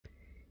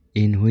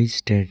In which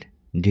state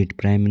did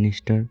Prime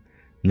Minister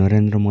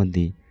Narendra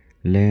Modi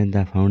lay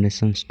the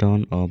foundation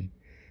stone of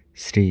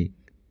Sri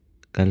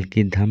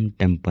Kalkidham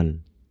Temple?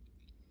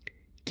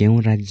 କେଉଁ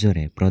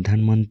ରାଜ୍ୟରେ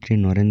ପ୍ରଧାନମନ୍ତ୍ରୀ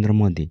ନରେନ୍ଦ୍ର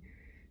ମୋଦି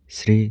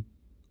ଶ୍ରୀ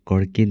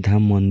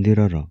କଳ୍କିଧାମ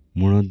ମନ୍ଦିରର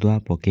ମୂଳଦୁଆ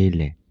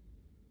ପକାଇଲେ?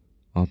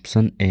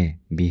 Option A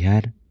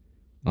Bihar,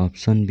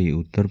 option B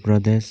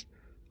Uttar Pradesh,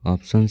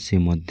 option C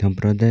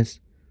Madhya Pradesh,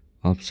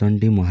 option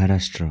D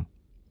Maharashtra.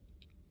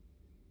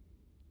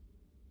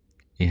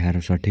 ଏହାର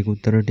ସଠିକ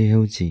ଉତ୍ତରଟି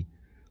ହେଉଛି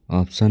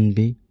ଅପସନ୍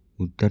ବି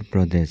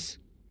ଉତ୍ତରପ୍ରଦେଶ।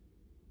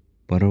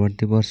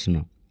 ପରବର୍ତ୍ତୀ ପ୍ରଶ୍ନ,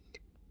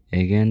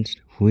 against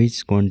which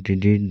country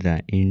did the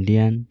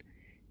Indian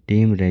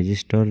team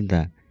register the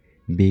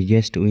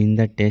biggest win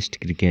the test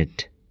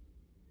cricket?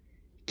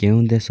 କେଉଁ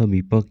ଦେଶ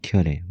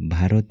ବିପକ୍ଷରେ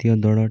ଭାରତୀୟ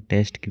ଦଳ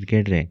ଟେଷ୍ଟ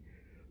କ୍ରିକେଟରେ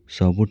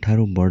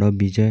ସବୁଠାରୁ ବଡ଼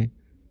ବିଜୟ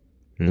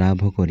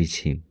ଲାଭ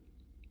କରିଛି?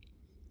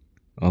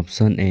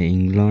 Option A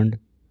England,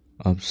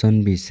 option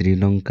B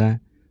Sri Lanka,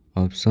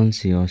 option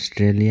C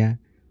Australia,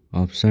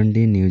 option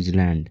D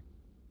New Zealand.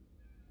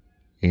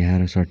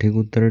 ଏହାର ସଠିକ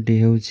ଉତ୍ତରଟି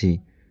ହେଉଛି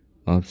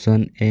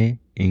ଅପସନ୍ ଏ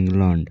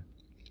ଇଂଲଣ୍ଡ।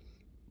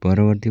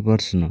 ପରବର୍ତ୍ତୀ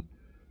ପ୍ରଶ୍ନ,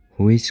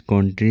 which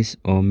countries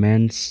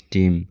women's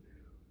team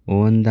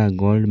one the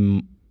gold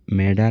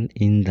medal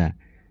in the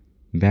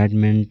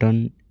badminton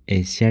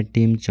Asia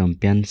team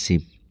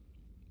championship?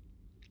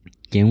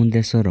 କେଉଁ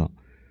ଦେଶର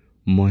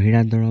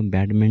ମହିଳା ଦଳ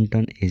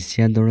ବ୍ୟାଡମିଣ୍ଟନ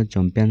ଏସିଆ ଦଳ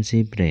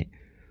ଚାମ୍ପିଅନସିପ୍ରେ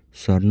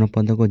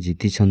ସ୍ୱର୍ଣ୍ଣପଦକ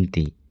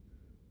ଜିତିଛନ୍ତି?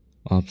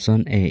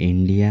 Option A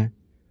India,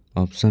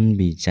 option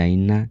B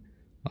China,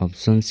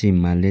 option C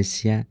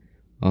Malaysia,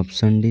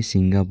 option D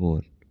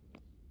Singapore.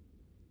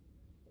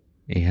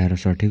 ଏହାର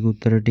ସଠିକ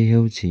ଉତ୍ତରଟି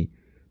ହେଉଛି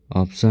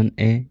ଅପସନ୍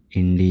ଏ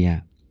ଇଣ୍ଡିଆ।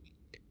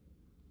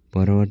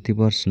 ପରବର୍ତ୍ତୀ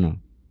ପ୍ରଶ୍ନ,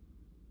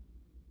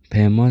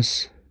 famous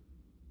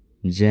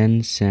Jain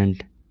Saint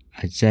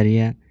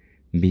Acharya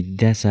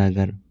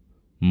Vidyasagar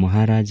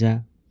Maharaja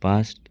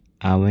passed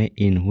away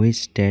in which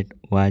state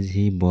was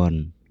Hi burn?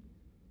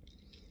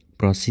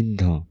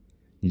 ପ୍ରସିଦ୍ଧ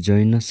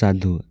ଜୈନ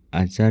ସାଧୁ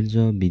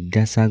ଆଚାର୍ଯ୍ୟ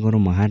ବିଦ୍ୟାସାଗର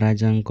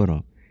ମହାରାଜାଙ୍କର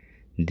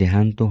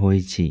ଦେହାନ୍ତ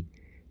ହୋଇଛି,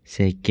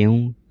 ସେ କେଉଁ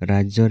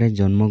ରାଜ୍ୟରେ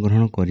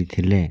ଜନ୍ମଗ୍ରହଣ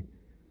କରିଥିଲେ?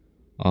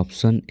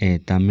 Option A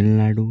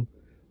Tamil Nadu,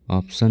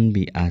 option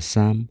B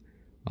Assam,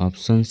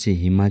 option C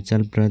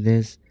Himachal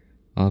Pradesh,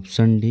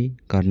 option D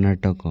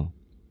Karnataka.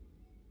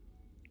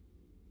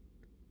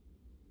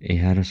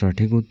 ଏହାର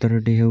ସଠିକ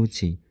ଉତ୍ତରଟି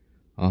ହେଉଛି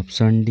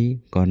ଅପସନ୍ ଡି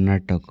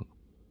କର୍ଣ୍ଣାଟକ।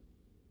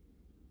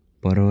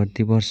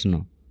 ପରବର୍ତ୍ତୀ ପ୍ରଶ୍ନ,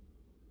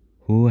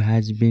 ହୁ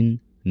has been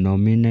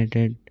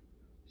ନମିନେଟେଡ୍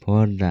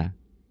for the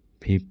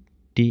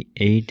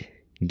 58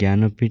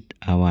 Jnanpith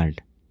award?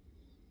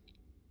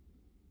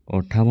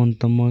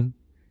 58ତମ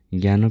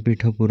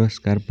Jnanpith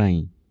ପୁରସ୍କାର ପାଇଁ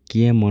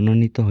କିଏ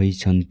ମନୋନୀତ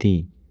ହୋଇଛନ୍ତି?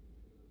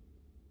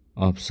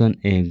 Option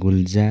A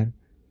Gulzar,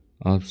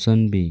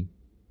 option B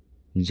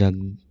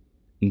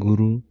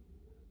Jagadguru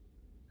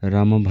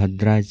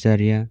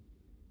Rambhadracharya,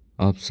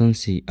 option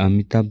C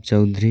Amitabh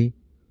Choudhury,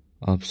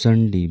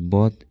 option D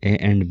both A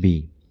and B.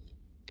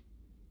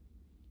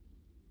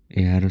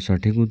 ଏହାର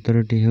ସଠିକ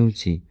ଉତ୍ତରଟି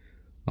ହେଉଛି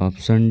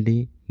option D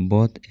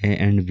both A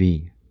and B.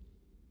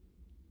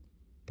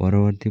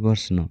 ପରବର୍ତ୍ତୀ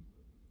ପ୍ରଶ୍ନ,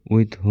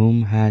 with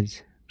whom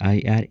has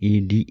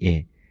IREDA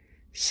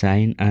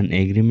sign ଆନ୍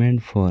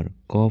agreement for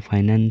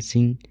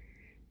କୋ-ଫାଇନାନ୍ସିଂ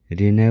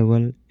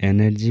renewable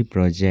energy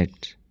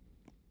project?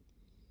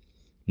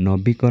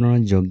 ନବୀକରଣ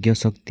ଯୋଗ୍ୟ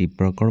ଶକ୍ତି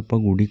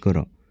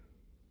ପ୍ରକଳ୍ପଗୁଡ଼ିକର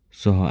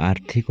ସହ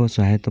ଆର୍ଥିକ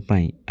ସହାୟତା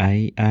ପାଇଁ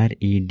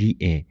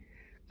IREDA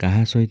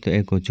କାହା ସହିତ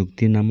ଏକ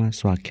ଚୁକ୍ତିନାମା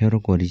ସ୍ୱାକ୍ଷର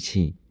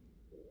କରିଛି?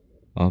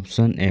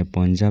 Option A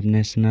Punjab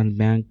national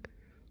bank,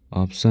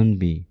 option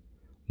B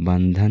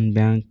Bandhan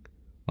bank,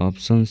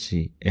 option C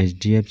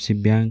HDFC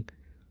bank,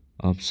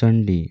 option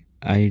D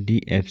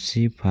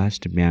IDFC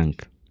first bank.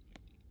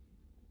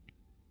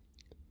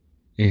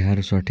 ଏହାର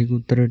ସଠିକ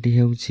ଉତ୍ତରଟି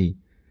ହେଉଛି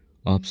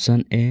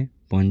option A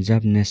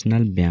Punjab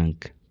national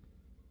bank.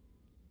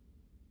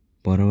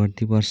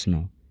 ପରବର୍ତ୍ତୀ ପ୍ରଶ୍ନ,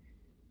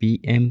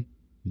 PM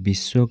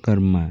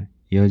ବିଶ୍ୱକର୍ମା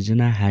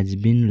ଯୋଜନା has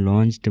been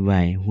launched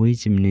Bai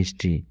which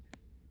ministry?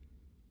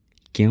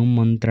 କେଉଁ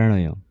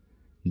ମନ୍ତ୍ରାଳୟ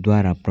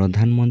ଦ୍ୱାରା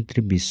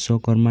ପ୍ରଧାନମନ୍ତ୍ରୀ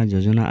ବିଶ୍ୱକର୍ମା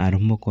ଯୋଜନା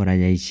ଆରମ୍ଭ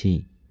କରାଯାଇଛି?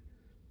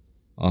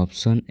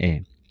 Option A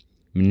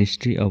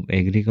ministry of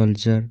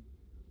agriculture,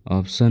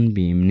 option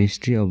B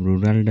ministry of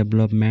rural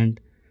development,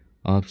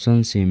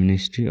 option C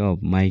ministry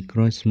of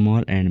micro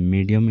small and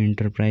medium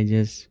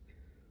enterprises,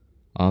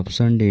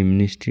 option D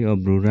ministry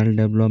of rural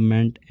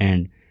development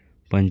and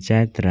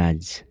panchayat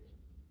ରାଜ।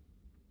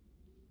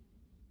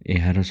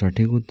 ଏହାର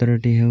ସଠିକ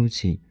ଉତ୍ତରଟି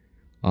ହେଉଛି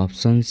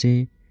option C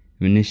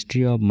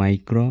ministry of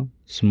micro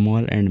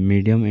small and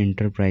medium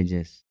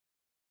enterprises.